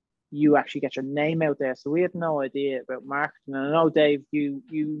how you actually get your name out there. So we had no idea about marketing. And I know, Dave,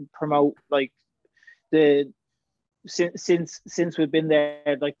 you promote like since we've been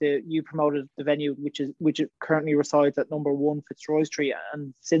there, like you promoted the venue which currently resides at number 1 Fitzroy Street,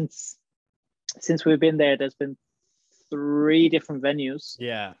 and since we've been there, there's been 3 different venues.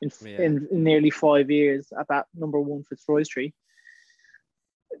 In nearly 5 years at that number 1 Fitzroy Street.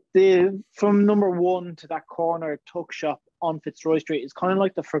 From number 1 to that corner tuck shop on Fitzroy Street is kind of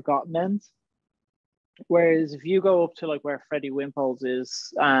like the forgotten end. Whereas if you go up to like where Freddie Wimpole's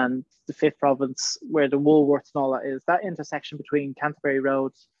is and the 5th Province, where the Woolworths and all that is, that intersection between Canterbury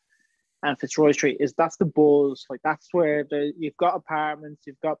Road and Fitzroy Street that's the buzz. Like that's where you've got apartments,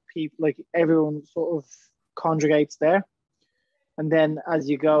 you've got people, like everyone sort of congregates there. And then as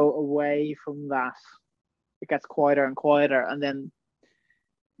you go away from that, it gets quieter and quieter. And then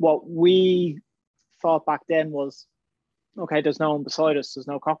what we thought back then was, okay, there's no one beside us, there's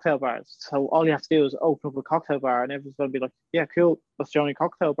no cocktail bars. So all you have to do is open up a cocktail bar and everyone's going to be like, yeah, cool, that's the only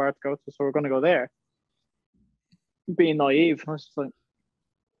cocktail bar to go to, so we're going to go there. Being naive, I was just like,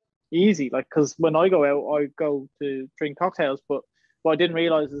 easy. Like, because when I go out, I go to drink cocktails, but what I didn't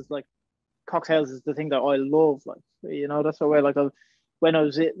realize is like cocktails is the thing that I love. Like, you know, that's the way. Like, when I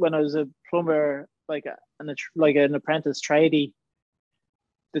was a plumber, like an apprentice tradie,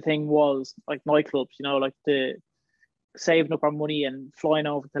 the thing was like nightclubs. You know, like the saving up our money and flying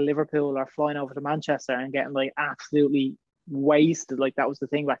over to Liverpool or flying over to Manchester and getting like absolutely wasted. Like that was the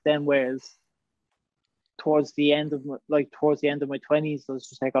thing back then. Whereas towards the end of my 20s, I was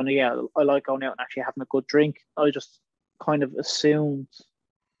just like, oh yeah, I like going out and actually having a good drink. I just kind of assumed,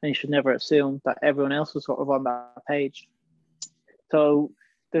 and you should never assume, that everyone else was sort of on that page. So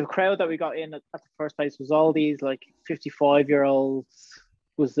the crowd that we got in at the first place was all these like 55-year-olds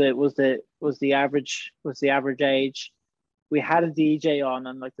was the average age. We had a DJ on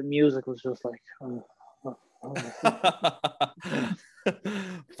and like the music was just like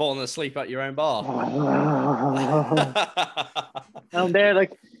falling asleep at your own bar. And I'm there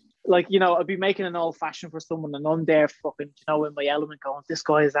like, you know, I'd be making an old fashioned for someone and I'm there fucking, you know, in my element going, this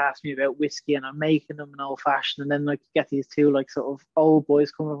guy has asked me about whiskey and I'm making them an old fashioned. And then like you get these 2 like sort of old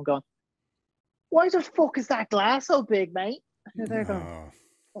boys coming up and going, why the fuck is that glass so big, mate? And they're going,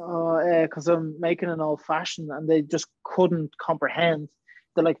 because I'm making an old fashioned, and they just couldn't comprehend.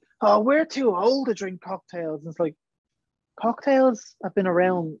 They're like, oh, we're too old to drink cocktails. And it's like, cocktails have been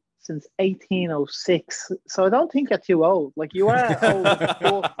around since 1806, so I don't think you're too old. Like, you are old as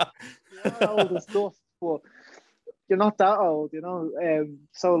dust. You are old as dust, but you're not that old, you know.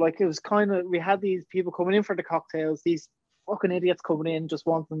 So like, it was kind of, we had these people coming in for the cocktails, these fucking idiots coming in just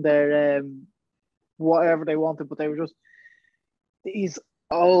wanting their whatever they wanted, but they were just these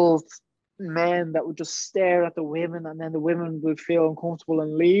old men that would just stare at the women, and then the women would feel uncomfortable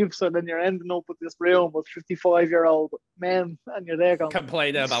and leave. So then you're ending up with this room with 55-year-old men, and you're there going,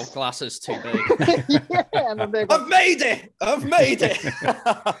 complaining about glasses too big. yeah, and then they're going, I've made it.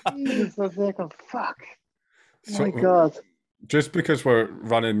 Jesus, they're going, fuck. So, my God. Just because we're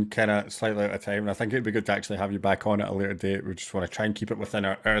running kind of slightly out of time, and I think it'd be good to actually have you back on at a later date. We just want to try and keep it within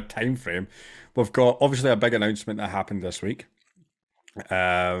our time frame. We've got obviously a big announcement that happened this week.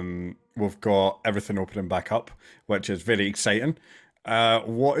 We've got everything opening back up, which is very exciting.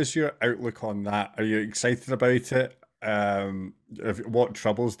 What is your outlook on that? Are you excited about it? What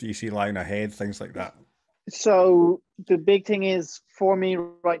troubles do you see lying ahead? Things like that. So the big thing is for me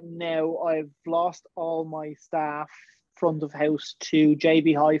right now, I've lost all my staff front of house to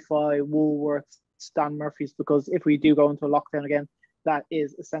JB Hi-Fi, Woolworths, Dan Murphy's, because if we do go into a lockdown again, that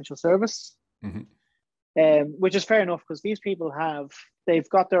is essential service. Mm-hmm. Which is fair enough, because these people they've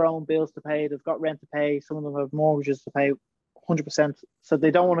got their own bills to pay, they've got rent to pay, some of them have mortgages to pay 100%, so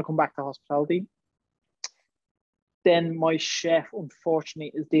they don't want to come back to hospitality. Then my chef,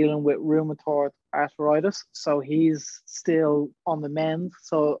 unfortunately, is dealing with rheumatoid arthritis, so he's still on the mend,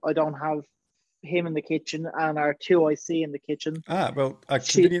 so I don't have him in the kitchen and our 2 IC in the kitchen. Well, I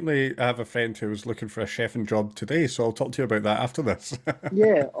conveniently have a friend who was looking for a chefing job today, so I'll talk to you about that after this.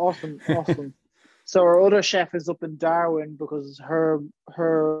 Yeah, awesome. So our other chef is up in Darwin, because her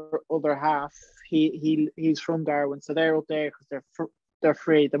other half, he's from Darwin, so they're up there because they're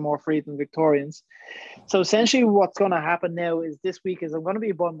free. They're more free than Victorians. So essentially, what's going to happen now is this week is I'm going to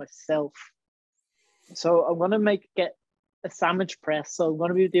be by myself. So I'm going to get a sandwich press. So I'm going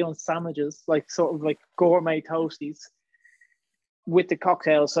to be doing sandwiches, like sort of like gourmet toasties, with the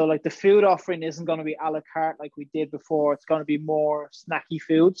cocktail. So like the food offering isn't going to be a la carte like we did before. It's going to be more snacky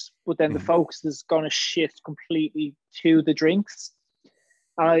foods, but then the focus is going to shift completely to the drinks.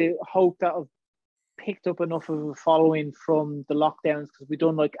 I hope that I've picked up enough of a following from the lockdowns, because we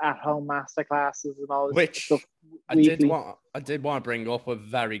done like at-home masterclasses and all this Which stuff I weekly. did want to bring up were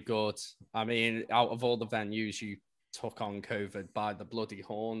very good. I mean, out of all the venues you took on COVID by the bloody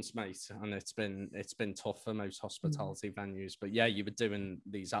horns, mate, and it's been tough for most hospitality venues. But yeah, you were doing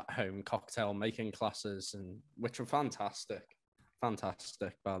these at-home cocktail making classes, and which were fantastic,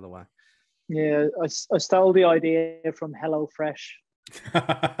 by the way. Yeah, I stole the idea from HelloFresh.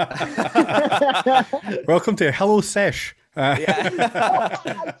 Welcome to Hello Sesh.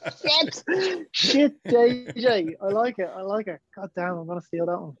 Shit, JJ. I like it. God damn, I'm gonna steal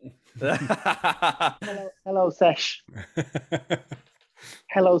that one. Hello Sesh.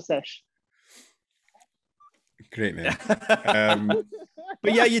 Hello Sesh. Great, man.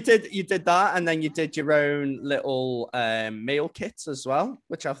 But yeah, you did that, and then you did your own little meal kits as well,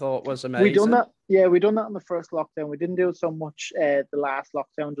 which I thought was amazing. We done that. Yeah, we done that in the first lockdown. We didn't do it so much the last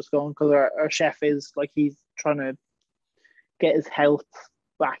lockdown, just going because our chef is like, he's trying to get his health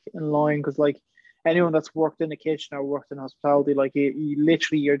back in line, because like anyone that's worked in the kitchen or worked in hospitality, like you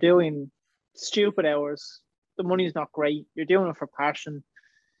literally, you're doing stupid hours. The money's not great. You're doing it for passion.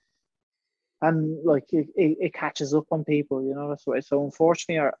 And like it catches up on people, you know. That's why. So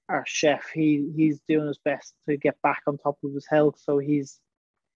unfortunately, our chef, he's doing his best to get back on top of his health. So he's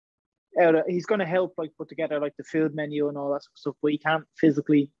going to help like put together like the food menu and all that sort of stuff. But he can't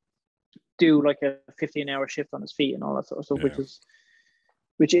physically do like a 15-hour shift on his feet and all that sort of stuff, Yeah.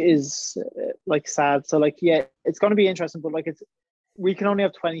 which is like sad. So like, yeah, it's going to be interesting. But like, we can only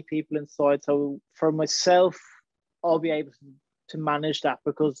have 20 people inside. So for myself, I'll be able to manage that,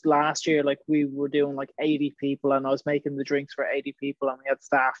 because last year like we were doing like 80 people and I was making the drinks for 80 people and we had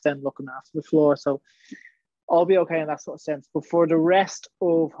staff then looking after the floor, so I'll be okay in that sort of sense. But for the rest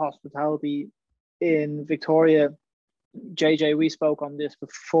of hospitality in Victoria, JJ, we spoke on this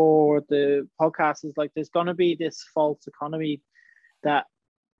before the podcast, is like there's going to be this false economy that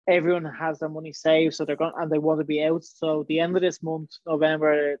everyone has their money saved, so they want to be out. So the end of this month,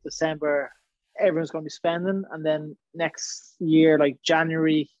 November, December, everyone's going to be spending, and then next year, like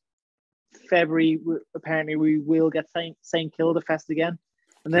January, February, apparently we will get St Kilda Fest again,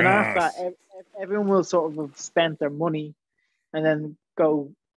 and then after that, everyone will sort of have spent their money, and then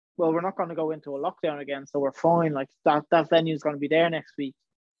go, well, we're not going to go into a lockdown again, so we're fine. Like that venue is going to be there next week,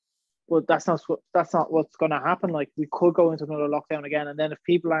 but that's not what's going to happen. Like we could go into another lockdown again, and then if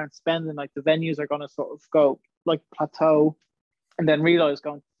people aren't spending, like the venues are going to sort of go like plateau, and then realize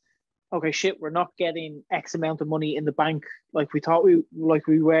going, okay, shit, we're not getting X amount of money in the bank like we thought we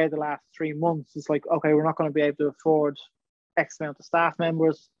were the last 3 months. It's like, okay, we're not going to be able to afford X amount of staff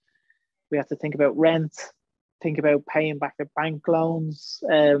members. We have to think about rent, think about paying back the bank loans.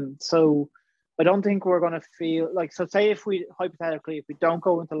 So I don't think we're going to feel like, so say if we don't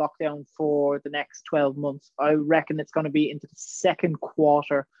go into lockdown for the next 12 months, I reckon it's going to be into the second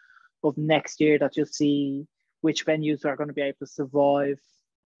quarter of next year that you'll see which venues are going to be able to survive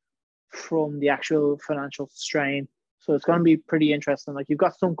from the actual financial strain. So it's going to be pretty interesting. Like you've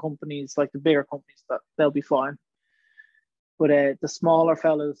got some companies, like the bigger companies, that they'll be fine, but the smaller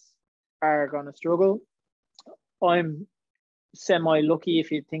fellas are going to struggle. I'm semi lucky,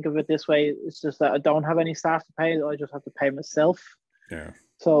 if you think of it this way. It's just that I don't have any staff to pay. I just have to pay myself. Yeah.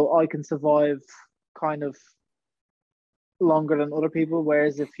 So I can survive kind of longer than other people.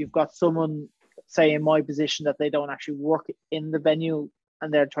 Whereas if you've got someone, say in my position, that they don't actually work in the venue,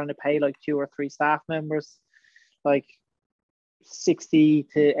 and they're trying to pay like 2 or 3 staff members, like 60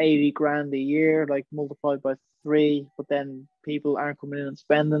 to 80 grand a year, like multiplied by 3, but then people aren't coming in and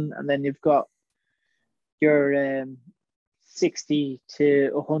spending, and then you've got your 60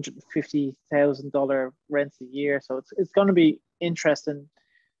 to $150,000 rents a year. So it's going to be interesting.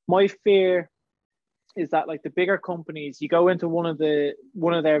 My fear is that like the bigger companies, you go into one of their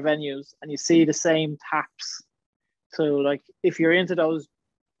venues and you see the same taps. So like if you're into those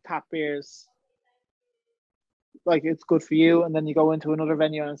tap beers, like it's good for you, and then you go into another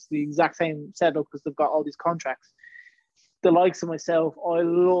venue and it's the exact same setup because they've got all these contracts. The likes of myself, I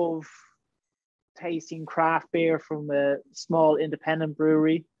love tasting craft beer from a small independent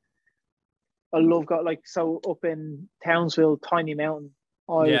brewery. I love up in Townsville, Tiny Mountain.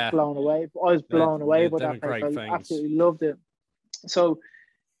 I was blown away. I was blown away by that place. I absolutely loved it. So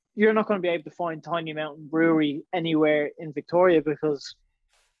you're not going to be able to find Tiny Mountain Brewery anywhere in Victoria, because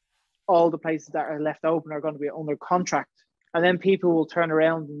all the places that are left open are going to be under contract. And then people will turn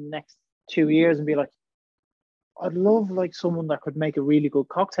around in the next 2 years and be like, I'd love like someone that could make a really good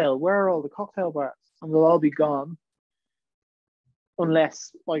cocktail. Where are all the cocktail bars? And they'll all be gone,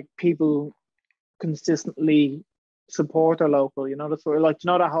 unless like people consistently support their local. You know, that's sort of like, you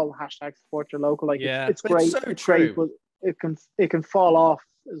know, that whole hashtag support your local. Like, Yeah, it's great. so It's true. great, but it can fall off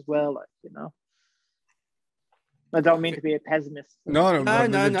as well. Like, you know, I don't mean to be a pessimist. No. No.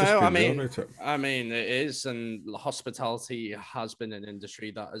 It. I mean, it is, and hospitality has been an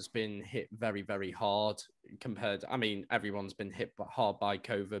industry that has been hit very, very hard compared. I mean, everyone's been hit hard by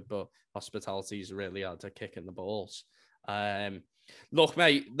COVID, but hospitality's really had a kick in the balls. Look,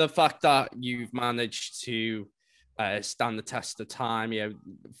 mate, the fact that you've managed to stand the test of time, you know,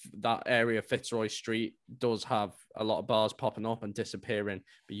 that area of Fitzroy Street does have a lot of bars popping up and disappearing,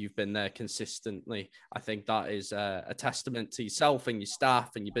 but you've been there consistently. I think that is a testament to yourself and your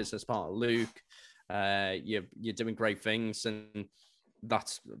staff and your business partner, Luke. You're doing great things, and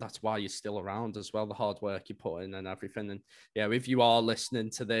that's why you're still around as well, the hard work you put in and everything. And yeah, if you are listening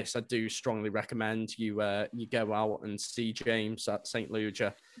to this, I do strongly recommend you go out and see James at St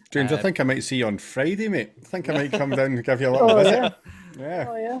Luja. James, I think I might see you on Friday, mate. I think I might come down and give you a little visit. Yeah.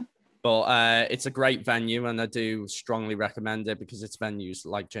 Oh, yeah. But it's a great venue, and I do strongly recommend it, because it's venues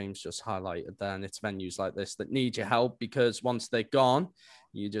like James just highlighted there, and it's venues like this that need your help, because once they're gone,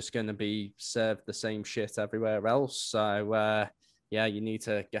 you're just going to be served the same shit everywhere else. So yeah, you need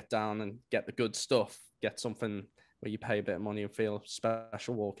to get down and get the good stuff, get something where you pay a bit of money and feel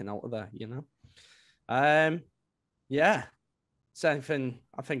special walking out of there, you know? Yeah. Is there anything,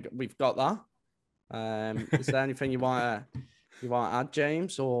 I think we've got that. Is there anything you want to add,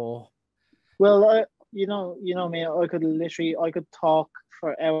 James, or? Well, you know me, I could talk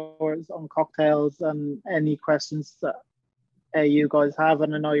for hours on cocktails and any questions that you guys have,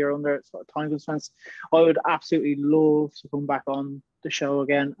 and I know you're under sort of time constraints. I would absolutely love to come back on the show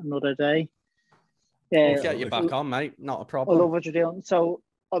again another day. Yeah, we'll get you back on, mate. Not a problem. I love what you're doing. So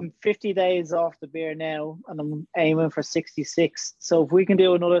I'm 50 days off the beer now, and I'm aiming for 66. So if we can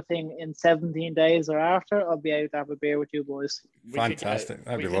do another thing in 17 days or after, I'll be able to have a beer with you boys. Fantastic.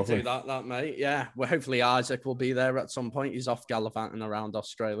 That'd be lovely. We could do that, mate. Yeah. Well, hopefully Isaac will be there at some point. He's off gallivanting around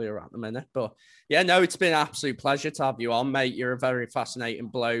Australia at the minute. But yeah, no, it's been an absolute pleasure to have you on, mate. You're a very fascinating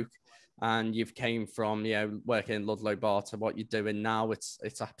bloke, and you've came from, you know, working in Ludlow Bar to what you're doing now. It's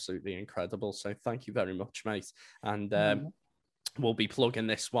absolutely incredible. So thank you very much, mate. And we'll be plugging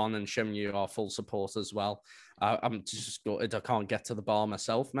this one and showing you our full support as well. I'm just gutted I can't get to the bar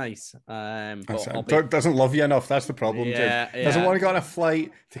myself, mate. But doesn't love you enough. That's the problem, James. Doesn't want to go on a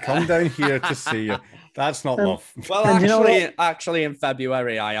flight to come down here to see you. That's not love. Well, actually, in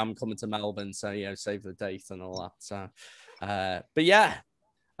February, I am coming to Melbourne, so, you know, save the date and all that. So, but yeah,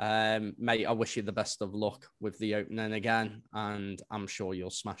 mate, I wish you the best of luck with the opening again, and I'm sure you'll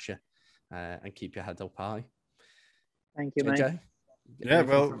smash it and keep your head up high. Thank you, mate. Yeah,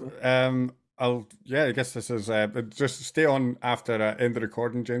 well, I guess this is just stay on after end the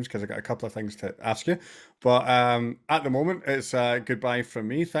recording, James, because I got a couple of things to ask you. But at the moment, it's goodbye from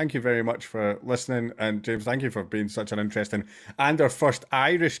me. Thank you very much for listening, and James, thank you for being such an interesting and our first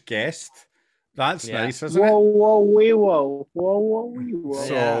Irish guest. That's nice, isn't it? Whoa.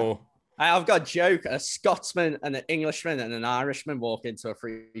 So I've got a joke: a Scotsman, and an Englishman, and an Irishman walk into a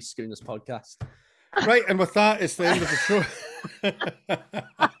Free Schooners podcast. Right, and with that, it's the end of the show.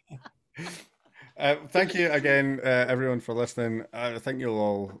 Thank you again, everyone, for listening. I think you'll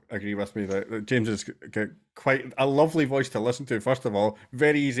all agree with me that James has got quite a lovely voice to listen to, first of all.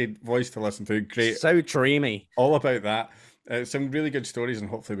 Very easy voice to listen to. Great. So dreamy. All about that. Some really good stories, and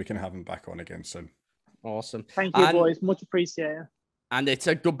hopefully we can have him back on again soon. Awesome. Thank you, boys. Much appreciated. And it's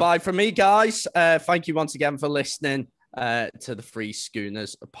a goodbye from me, guys. Thank you once again for listening to the Free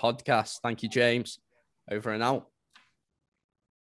Schooners podcast. Thank you, James. Over and out.